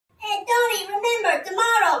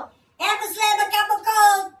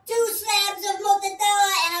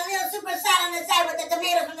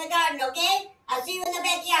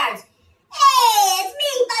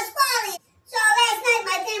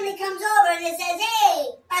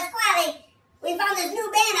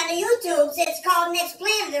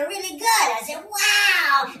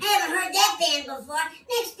before.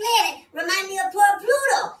 Next planet remind me of poor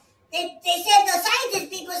Pluto. They said, the scientist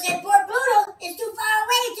people said poor Pluto is too far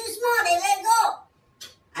away, too small. They let